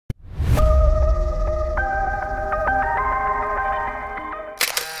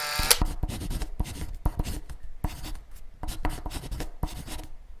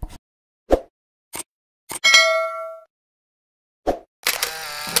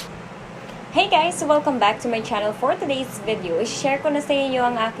Hey guys! Welcome back to my channel. For today's video, i-share ko na sa inyo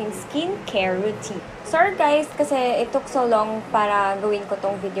ang aking skincare routine. Sorry guys, kasi it took so long para gawin ko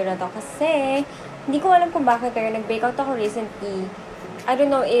tong video na to kasi hindi ko alam kung bakit pero nag-breakout ako recently. I don't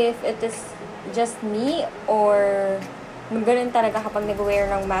know if it is just me or ganun talaga kapag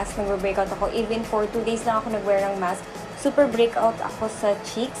nag-wear ng mask, nag-breakout ako. Even for 2 days lang ako nag-wear ng mask. Super breakout ako sa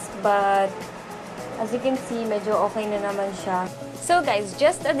cheeks, but as you can see, medyo okay na naman siya. So guys,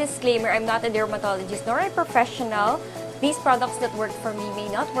 just a disclaimer, I'm not a dermatologist nor a professional. These products that work for me may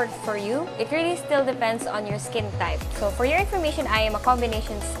not work for you. It really still depends on your skin type. So for your information, I am a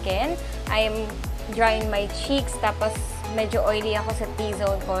combination skin. I am dry in my cheeks, tapos medyo oily ako sa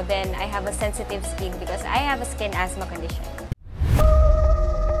T-zone ko. Then I have a sensitive skin because I have a skin asthma condition.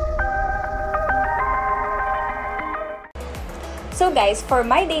 So guys, for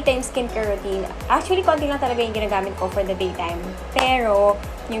my daytime skincare routine, actually konti lang talaga yung ginagamit ko for the daytime. Pero,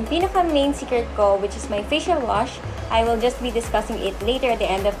 yung pinaka-main secret ko, which is my facial wash, I will just be discussing it later at the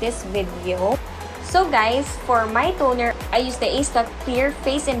end of this video. So guys, for my toner, I use the a.stop Clear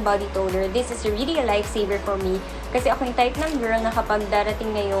Face and Body Toner. This is really a lifesaver for me. Kasi ako yung type ng girl na kapag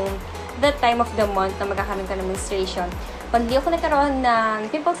darating na yung that time of the month na magkakaroon ka ng menstruation, pag di ako nagkaroon ng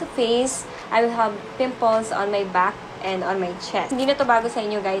pimples sa face, I will have pimples on my back and on my chest. Hindi na to bago sa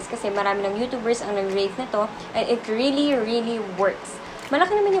inyo guys kasi marami ng YouTubers ang nag-rave nito and it really works.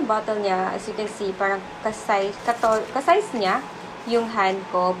 Malaki naman yung bottle niya, as you can see, parang ka-size niya yung hand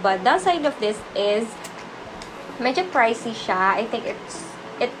ko. But downside of this is medyo pricey siya. I think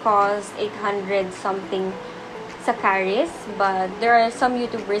it costs 800 something sa Caris, but there are some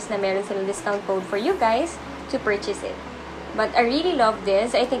YouTubers na meron silang discount code for you guys to purchase it. But I really love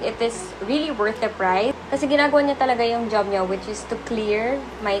this. I think it is really worth the price. Kasi ginagawa niya talaga yung job niya, which is to clear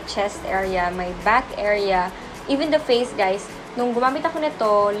my chest area, my back area, even the face, guys. Nung gumamit ako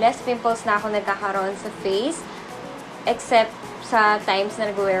nito, less pimples na ako nagkakaroon sa face, except sa times na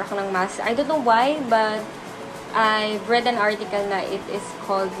nag-wear ako ng mask. I don't know why, but I've read an article na it is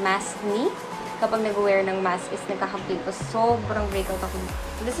called maskne. Kapag nag-wear ng mask is nagkakapimples. Sobrang breakout ako.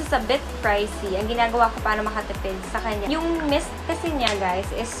 This is a bit pricey. Ang ginagawa ko para makatipid sa kanya. Yung mist kasi niya, guys,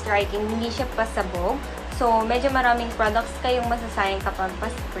 is striking. Hindi siya pasabog. So, medyo maraming products kayong masasayang kapag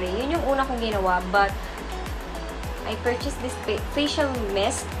pa-spray. Yun yung una kong ginawa. But, I purchased this facial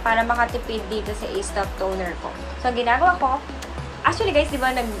mist para makatipid dito sa a.stop toner ko. So, ginagawa ko, actually guys, di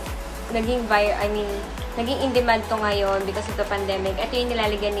ba, naging in demand to ngayon because of the pandemic. Ito yung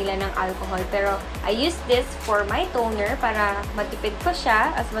nilalagyan nila ng alcohol. Pero, I use this for my toner para matipid ko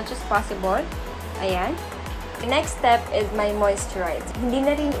siya as much as possible. Ayan. The next step is my moisturize. Hindi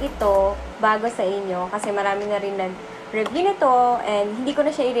na rin ito bago sa inyo kasi marami na rin nag-review nito and hindi ko na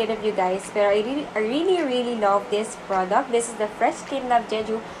siya i-review guys. Pero I really love this product. This is the Fresh Skin Love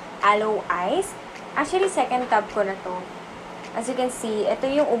Jeju Aloe Eyes. Actually, second tub ko na to. As you can see, ito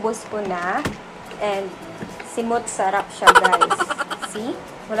yung ubos ko na. And simot sarap siya, guys. See?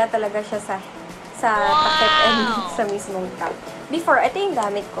 Wala talaga siya sa takip and sa mismong tub. Before, ito yung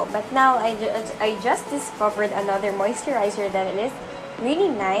gamit ko. But now, I just discovered another moisturizer that is really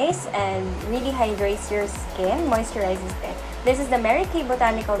nice and really hydrates your skin. Moisturizes it. This is the Mary Kay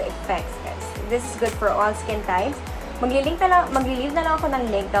Botanical Effects, guys. This is good for all skin types. Maglilive na lang ako ng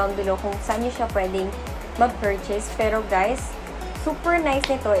link down below kung saan nyo siya pwedeng mag-purchase. Pero, guys, super nice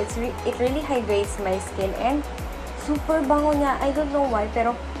nito. It really hydrates my skin and super bango niya. I don't know why,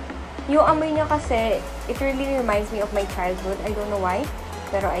 pero yung amoy niya kasi, it really reminds me of my childhood. I don't know why,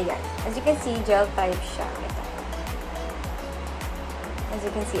 pero ayan. As you can see, gel type siya. Ito. As you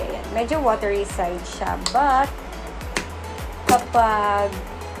can see, ayan. Medyo watery side siya, but kapag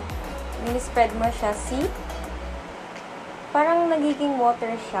spread mo siya, see? Parang nagiging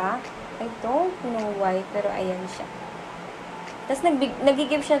water siya. I don't know why, pero ayan siya. Tapos,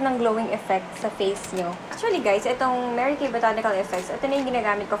 nag-give siya ng glowing effect sa face nyo. Actually, guys, itong Mary Kay Botanical Effects, ito na yung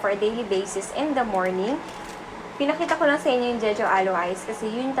ginagamit ko for a daily basis in the morning. Pinakita ko lang sa inyo yung Jeju Aloe Eyes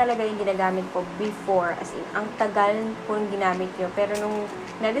kasi yun talaga yung ginagamit ko before. As in, ang tagal po yung ginamit nyo. Pero nung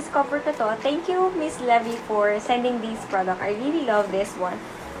na-discover ko to, thank you, Miss Levy, for sending this product. I really love this one.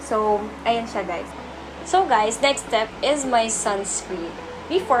 So, ayan siya, guys. So, guys, next step is my sunscreen.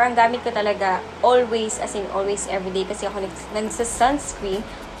 Before, ang gamit ko talaga always, as in always, everyday, kasi ako nagsa-sunscreen.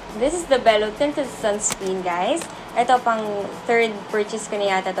 This is the Bello Tinted Sunscreen, guys. Ito, pang third purchase ko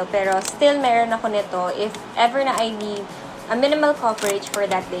na yata to. Pero, still meron ako nito. If ever na I need a minimal coverage for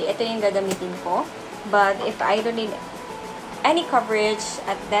that day, ito yung gagamitin ko. But, if I don't need any coverage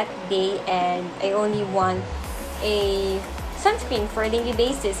at that day and I only want a sunscreen for a daily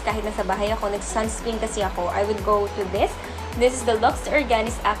basis, kahit nasa bahay ako, nag-sunscreen kasi ako, I would go to this. This is the Lux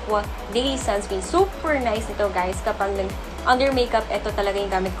Organics Aqua Daily Sunscreen. Super nice ito guys kapag under makeup, ito talaga yung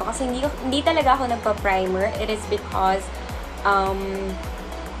gamit ko. Kasi hindi talaga ako nagpa-primer. It is because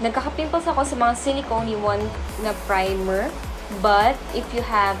nagkaka-pimples ako sa mga silicone one na primer. But if you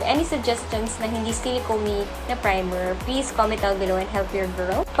have any suggestions na hindi silicone na primer, please comment down below and help your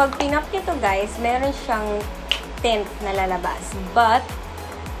girl. Pag pinap nyo to guys, meron siyang tint na lalabas. But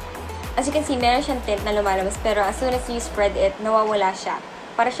as you can see, meron siyang tint na lumalabas, pero as soon as you spread it, nawawala siya.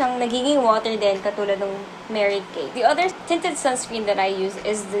 Para siyang nagiging water din, katulad ng Mary Kay. The other tinted sunscreen that I use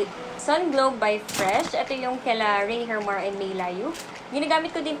is the Sun Glow by Fresh. Ito yung kala Rainy Hermar and May Layu.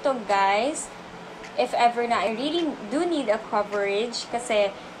 Ginagamit ko din to guys, if ever na I really do need a coverage,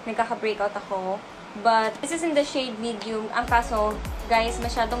 kasi nagkaka-breakout ako. But this is in the shade medium. Ang kaso, guys,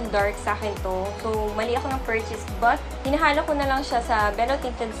 masyadong dark sa akin to. So, mali ako ng purchase. But, hinahalo ko na lang siya sa Bello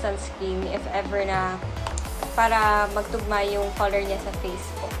Tinted Sunscreen if ever na para magtugma yung color niya sa face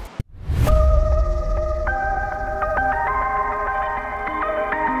ko.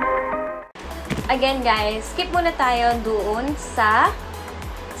 Again, guys, skip muna tayo doon sa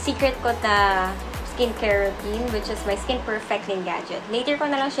secret ko na skincare routine, which is my Skin Perfecting Gadget. Later ko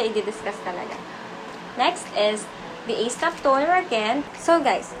na lang siya i-discuss talaga. Next is the a.stop toner again. So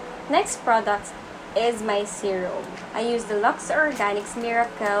guys, next product is my serum. I use the Lux Organics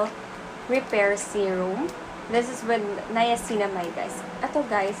Miracle Repair Serum. This is with niacinamide guys. Ito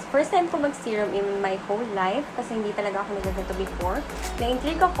guys, first time ko mag-serum in my whole life kasi hindi talaga ako nagaganto before.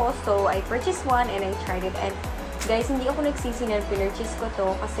 Na-intrigue ako, so I purchased one and I tried it. And guys, hindi ako nagsisi na pinurchase ko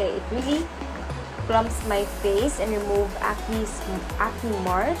to kasi it really plumps my face and remove acne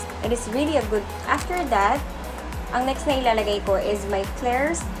marks. It is really a good. After that, ang next na ilalagay ko is my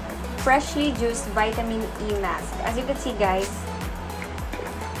Klairs Freshly Juiced Vitamin E Mask. As you can see guys,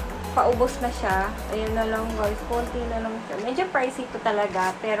 paubos na siya. Ayun na lang guys, konti na lang siya. Medyo pricey to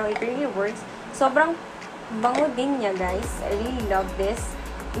talaga, pero it really works. Sobrang bango din niya guys. I really love this.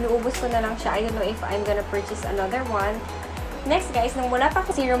 Inuubos ko na lang siya. I don't know if I'm gonna purchase another one. Next guys, nung wala pa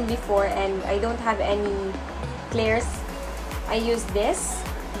ako serum before and I don't have any Klairs, I use this,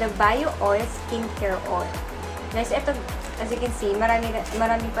 the Bio Oil Skincare Oil. Guys, ito, as you can see, marami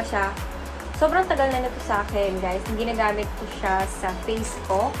pa siya. Sobrang tagal na nito sa akin guys. Ginagamit ko siya sa face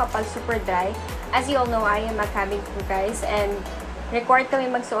ko kapag super dry. As you all know, I am a cabin crew guys and required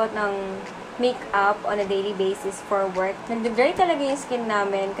kami magsuot ng makeup on a daily basis for work. Nagda-dry talaga yung skin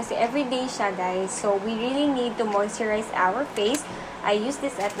namin kasi everyday siya guys. So, we really need to moisturize our face. I use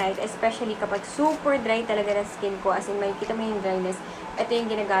this at night, especially kapag super dry talaga na skin ko. As in, makikita mo yung dryness. Ito yung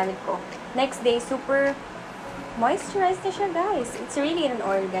ginagamit ko. Next day, super moisturized na siya guys. It's really an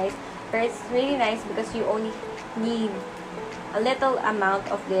oil guys. But it's really nice because you only need a little amount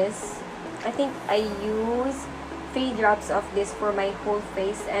of this. I think I use 3 drops of this for my whole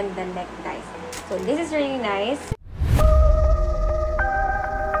face and the neck guys. So this is really nice.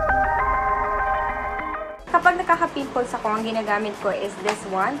 Kapag nakaka-pimples ako, ang ginagamit ko is this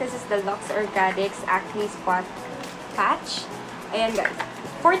one. This is the Lux Organics Acne Spot Patch. Ayan guys.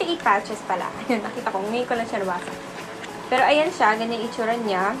 48 patches pala. Ayun, nakita ko. Ngayon ko lang siya nabasa. Pero ayan siya. Ganyan itsura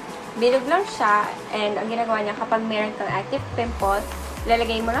niya. Bilog lang siya. And ang ginagawa niya, kapag meron kang active pimples,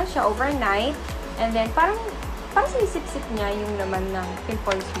 lalagay mo lang siya overnight. And then, parang sinisip-sip niya yung laman ng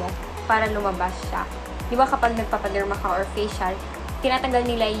pimples mo para lumabas siya. Di ba kapag nagpapaderma ka or facial, tinatanggal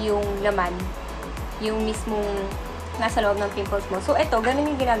nila yung laman, yung mismong nasa loob ng pimples mo. So, ito, ganun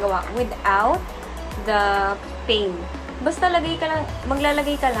yung ginagawa without the pain. Basta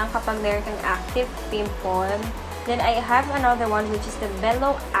maglalagay ka lang kapag meron kang active pimple. Then, I have another one which is the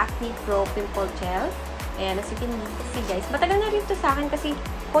Bello Acne Pro Pimple Gel. Ayan, as you can see guys, matagal na rin ito sa akin kasi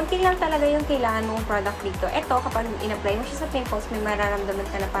konti lang talaga yung kailangan mong product dito. Ito, kapag in-apply mo siya sa pimples, may mararamdaman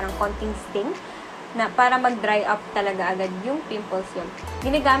ka na parang konting sting na para mag-dry up talaga agad yung pimples yun.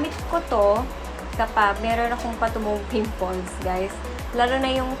 Ginagamit ko to kapag meron akong patubong pimples, guys. Lalo na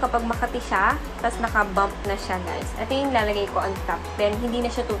yung kapag makati siya, tapos naka-bump na siya, guys. Ito yung lalagay ko on top. Then, hindi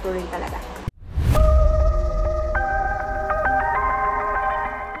na siya tutuloy talaga.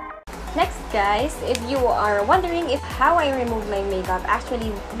 Next guys, if you are wondering if how I remove my makeup,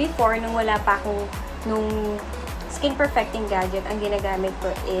 actually before, nung wala pa akong nung Skin Perfecting Gadget, ang ginagamit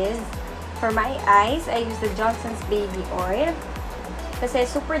ko is, for my eyes, I use the Johnson's Baby Oil. Kasi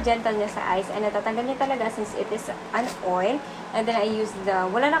super gentle niya sa eyes and natatanggal niya talaga since it is an oil. And then I use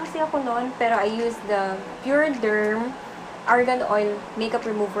the, wala na kasi ako noon, pero I use the Pure Derm Argan Oil Makeup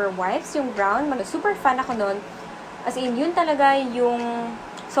Remover Wipes, yung brown. Super fan ako noon. As in, yun talaga yung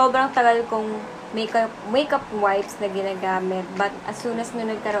sobrang tagal kong makeup wipes na ginagamit. But as soon as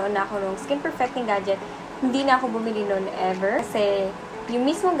nung nagkaroon na ako ng Skin Perfecting Gadget, hindi na ako bumili nun ever. Kasi yung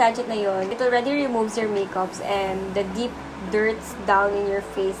mismong gadget na yon, it already removes your makeups and the deep dirts down in your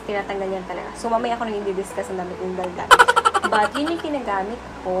face, tinatanggal yan talaga. So, mamaya ako nang i-discuss ang damit ng daldan. But, yun yung kinagamit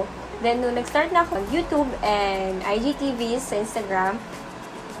ko. Then, nung nag-start na ako ng YouTube and IGTVs sa Instagram,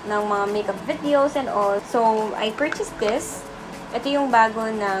 ng mga makeup videos and all. So, I purchased this. Ito yung bago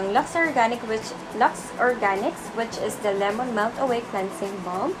ng Lux Organics, which is the Lemon Melt Away Cleansing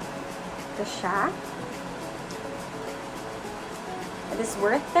Balm. Ito siya. It is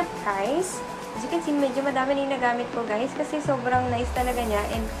worth the price. As you can see, medyo madami na yung nagamit ko, guys. Kasi sobrang nice talaga niya.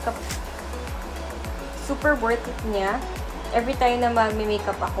 And super worth it niya. Every time na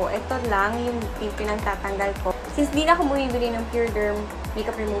mag-makeup ako, ito lang yung pinagtatanggal ko. Since di na ako bumibili ng Pure Derm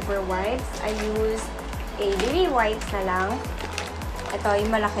Makeup Remover Wipes, I use a baby wipes na lang. Ito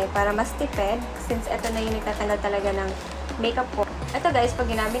yung malaki para mas tipid. Since ito na yung nagtatanggal talaga ng makeup ko. Ito guys, pag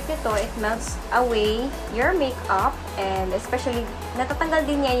ginamit nito, it melts away your makeup. And especially, natatanggal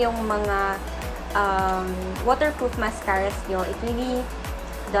din niya yung mga waterproof mascaras nyo. It really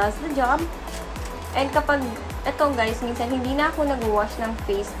does the job. And kapag ito guys, minsan hindi na ako nag-wash ng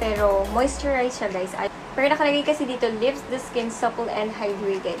face, pero moisturize siya guys. Pero nakalagay kasi dito, leaves the skin supple and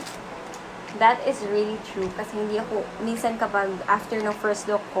hydrated. That is really true. Kasi hindi ako, minsan kapag after ng first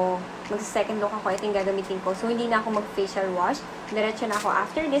look ko, mag-second look ako, ito yung gagamitin ko. So, hindi na ako mag-facial wash. Diretso na ako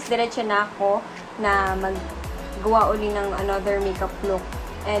after this. Diretso na ako na mag-gawa uli ng another makeup look.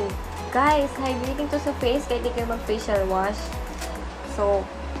 And, guys, hydrating to sa face kahit hindi kayo mag-facial wash. So,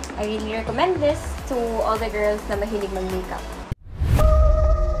 I really recommend this to all the girls na mahilig mag-makeup.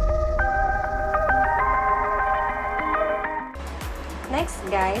 Next,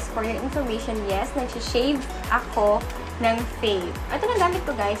 guys, for your information, yes, nag-shave ako ng fade. Ito na gamit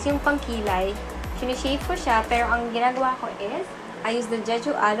ko, guys, yung pangkilay. Sinishave ko siya, pero ang ginagawa ko is, I use the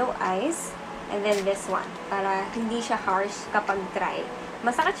Jeju Aloe Ice, and then this one, para hindi siya harsh kapag dry.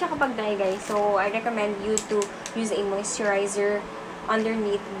 Masakit siya kapag dry, guys, so I recommend you to use a moisturizer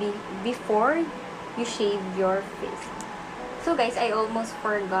underneath before you shave your face. So, guys, I almost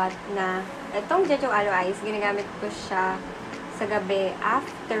forgot na itong Gadget Aloe Ice, ginagamit ko siya sa gabi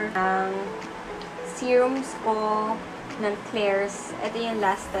after ng serums ko ng Claire's. Ito yung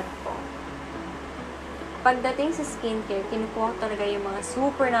last step ko. Pagdating sa skincare, kinukuha ko talaga yung mga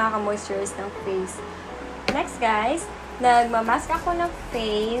super nakaka-moisturize ng face. Next, guys, nagmamask ako ng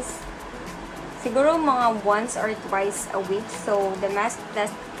face siguro mga once or twice a week. So, the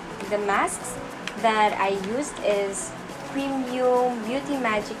masks that I used is Premium Beauty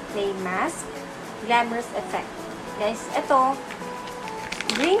Magic Clay Mask Glamorous Effect. Guys, ito,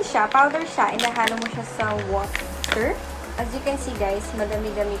 green siya, powder siya, inahalo mo siya sa water. As you can see, guys,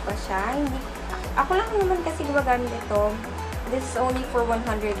 madami-dami pa siya. Ako lang naman kasi gumagamit ito. This is only for 100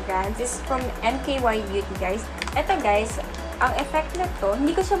 grams. This is from MKY Beauty, guys. Ito, guys, ang effect na to,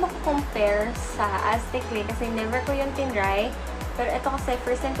 hindi ko siya makakompare sa Aztec Clay kasi never ko yung tinry. Pero ito kasi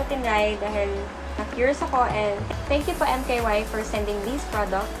first time ko tinry dahil na-curious ako, and thank you po MKY for sending these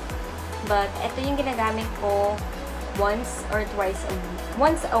products. But ito yung ginagamit ko once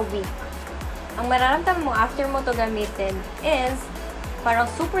a week. Ang mararamdaman mo after mo to gamitin is parang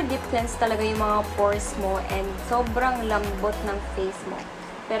super deep cleanse talaga yung mga pores mo and sobrang lambot ng face mo.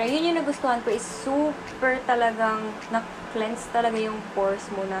 Pero yun yung nagustuhan ko is super talagang na-cleanse talaga yung pores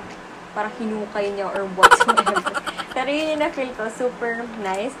mo na parang hinukay niya or whatsoever. Pero yun yung na-feel ko, super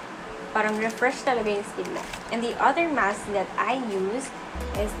nice. Parang refresh talaga yung skin mo. And the other mask that I use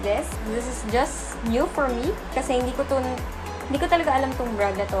is this. This is just new for me kasi hindi ko talaga alam tong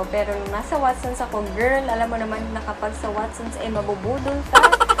brand na to. Pero nung nasa Watsons ako, girl, alam mo naman na kapag sa Watsons ay mabubudol ka.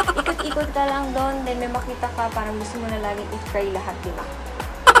 Ikot-ikot ka lang doon, then may makita ka, parang gusto mo na laging i-try lahat, diba?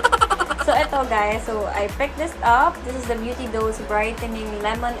 So, eto guys. So, I picked this up. This is the Beauty Dose Brightening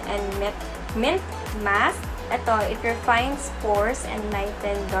Lemon and Mint Mask. Ito, it refines pores and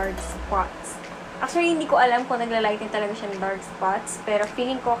lighten dark spots. Actually, hindi ko alam kung nagla-lighten talaga siya ng dark spots. Pero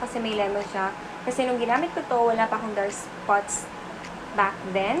feeling ko kasi may lemon siya. Kasi nung ginamit ko to, wala pa akong dark spots back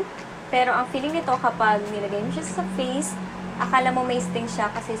then. Pero ang feeling nito kapag nilagay mo siya sa face, akala mo may sting siya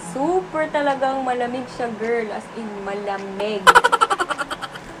kasi super talagang malamig siya, girl. As in, malamig.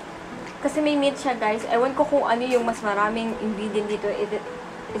 Kasi may mint siya, guys. Ewan ko kung ano yung mas maraming ingredient dito.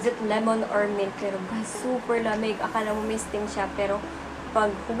 Is it lemon or mint? Pero guys, super lamig. Akala mo may sting siya. Pero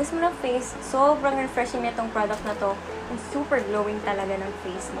pag hugas mo ng face, sobrang refreshing na itong product na to. And super glowing talaga ng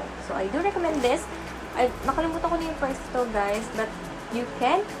face mo. So, I do recommend this. Nakalimutan ko na yung price to, guys. But you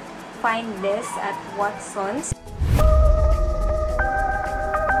can find this at Watsons.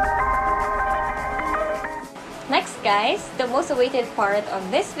 Next guys, the most awaited part of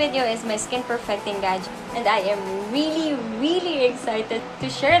this video is my skin perfecting gadget. And I am really excited to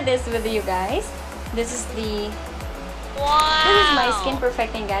share this with you guys. This is my skin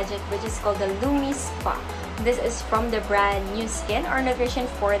perfecting gadget, which is called the Lumi Spa. This is from the brand New Skin or Nutrition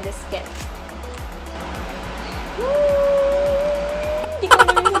for the Skin. Hindi ko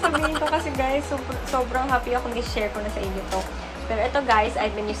na rin sasabihin to kasi guys, sobrang happy ako na-share ko na sa inyo to. Pero ito guys,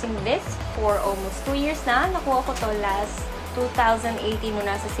 I've been using this for almost 2 years na. Nakuha ko to last 2018 nung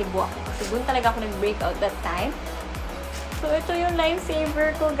nasa Cebu ako. Kasi doon talaga ako nag-break out that time. So ito yung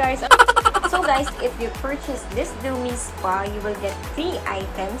lifesaver ko guys. So guys, if you purchase this Lumi Spa, you will get 3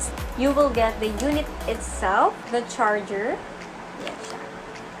 items. You will get the unit itself, the charger. Yan siya.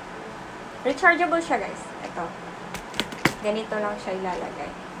 Rechargeable siya guys. Ito. Ganito lang siya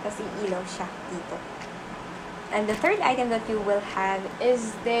ilalagay. Kasi ilaw siya dito. And the third item that you will have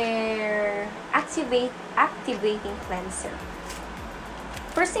is their activating cleanser.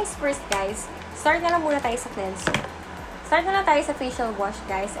 First things first guys, start na lang muna tayo sa cleanser. Start na lang tayo sa facial wash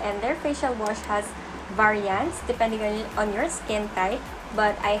guys, and their facial wash has variants depending on your skin type,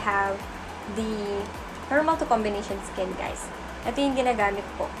 but I have the normal to combination skin guys. Ito yung ginagamit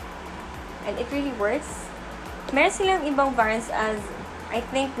ko. And it really works. Meron silang ibang variants as I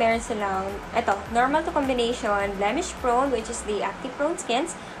think meron silang, ito, normal to combination, blemish prone, which is the active prone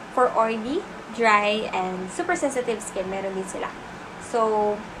skins, for oily, dry, and super sensitive skin, meron din sila.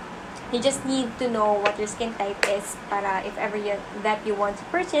 So, you just need to know what your skin type is para if ever that you want to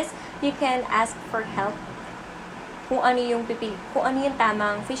purchase, you can ask for help kung ano yung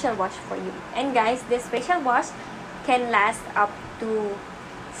tamang facial wash for you. And guys, this facial wash can last up to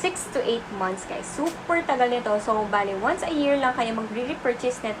 6 to 8 months guys. Super tagal nito. So, bali, once a year lang kayo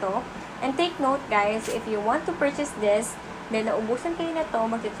mag-repurchase nito. And take note guys, if you want to purchase this, then naubusan kayo na to,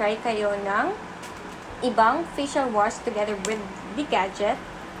 mag-try kayo ng ibang facial wash together with the Gadget,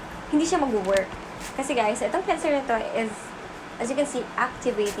 hindi siya mag-work. Kasi guys, itong cleanser nito is, as you can see,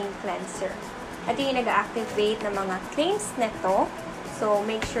 activating cleanser. Ito yung nag-activate ng mga claims nito. So,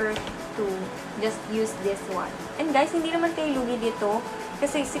 make sure to just use this one. And guys, hindi naman kayo lugi dito.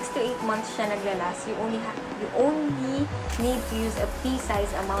 Kasi 6 to 8 months siya naglalas. You only need to use a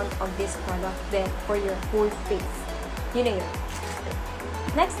pea-size amount of this product then for your whole face. Yun na yun.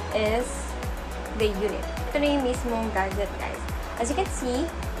 Next is the unit. Ito na yung mismong gadget, guys. As you can see,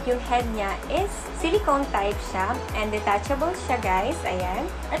 yung head niya is silicone type siya and detachable siya, guys. Ayan.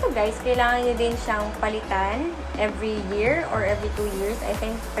 Ito, guys, kailangan nyo din siyang palitan every year or every 2 years, I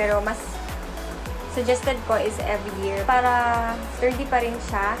think. Pero mas suggested ko is every year para sturdy pa rin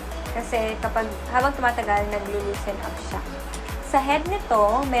siya kasi habang tumatagal, naglo-loosen up siya. Sa head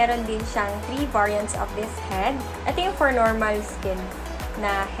nito, meron din siyang 3 variants of this head. Ito yung for normal skin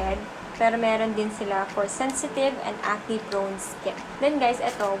na head. Pero meron din sila for sensitive and acne-prone skin. Then guys,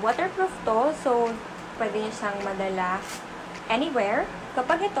 ito, waterproof to. So, pwede niya siyang madala anywhere.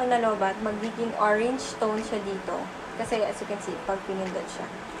 Kapag ito nalobat, magiging orange tone siya dito. Kasi as you can see, pag pinindot siya.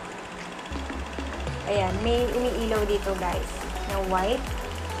 Ayan, may umiilaw dito guys, na white.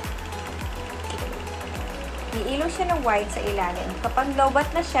 Umiilaw siya ng white sa ilalim. Kapag lowbat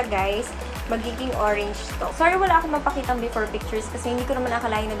na siya guys, magiging orange to. Sorry, wala akong mapakitang before pictures kasi hindi ko naman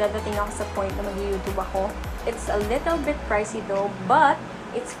akalain na dadating ako sa point na mag-YouTube ako. It's a little bit pricey though, but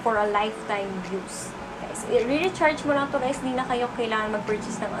it's for a lifetime use. Guys, i-recharge mo lang to guys, hindi na kayo kailangan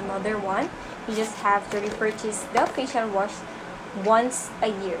mag-purchase ng another one. You just have to repurchase the facial wash once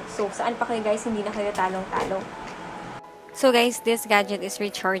a year. So, saan pa kayo guys, hindi na kayo talong-talong. So guys, this gadget is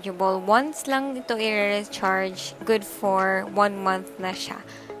rechargeable. Once lang ito i-recharge, good for 1 month na siya.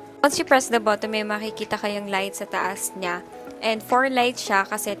 Once you press the button, may makikita kayong light sa taas niya. And 4 lights siya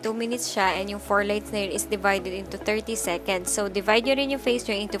kasi 2 minutes siya and yung 4 lights na yun is divided into 30 seconds. So, divide nyo rin yung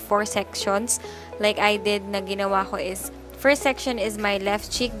face nyo into 4 sections. Like I did na ginawa ko is, first section is my left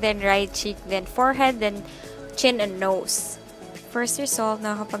cheek, then right cheek, then forehead, then chin and nose. First result,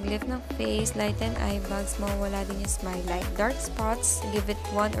 nakakapag-lift ng face, lighten eye bags, mawawala din yung smile line. Dark spots, give it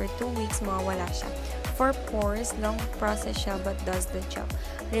 1 or 2 weeks, mawawala siya. For pores, long process siya but does the job.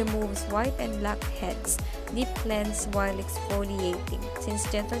 Removes white and black heads. Deep cleanse while exfoliating. Since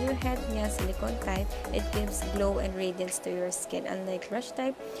gentle your head niya, silicone type, it gives glow and radiance to your skin. Unlike brush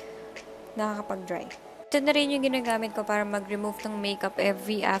type, nakakapag-dry. Ito na rin yung ginagamit ko para mag-remove ng makeup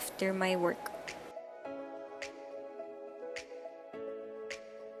every after my work.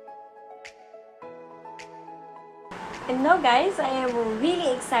 And now guys, I am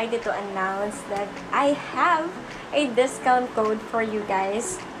really excited to announce that I have a discount code for you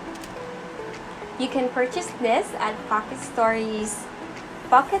guys. You can purchase this at Pocket Stories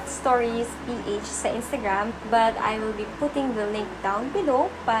Pocket Stories PH sa Instagram, but I will be putting the link down below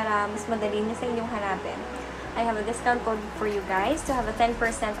para mas madali na sa inyong hanapin. I have a discount code for you guys to have a 10%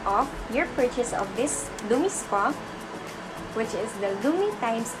 off your purchase of this Lumi Spa, which is the Lumi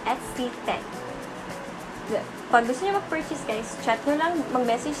times SC10. Pag gusto nyo mag-purchase guys, chat nyo lang,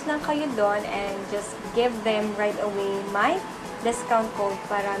 mag-message lang kayo doon and just give them right away my discount code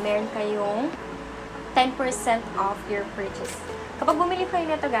para meron kayong 10% off your purchase. Kapag bumili kayo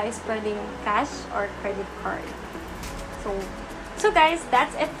nito guys, pwedeng cash or credit card. So guys,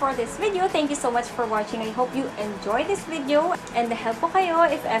 that's it for this video. Thank you so much for watching. I hope you enjoyed this video and help po kayo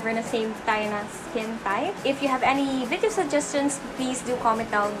if ever na same tayo na skin type. If you have any video suggestions, please do comment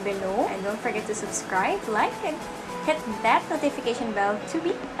down below. And don't forget to subscribe, like, and hit that notification bell to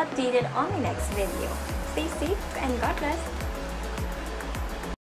be updated on my next video. Stay safe and God bless!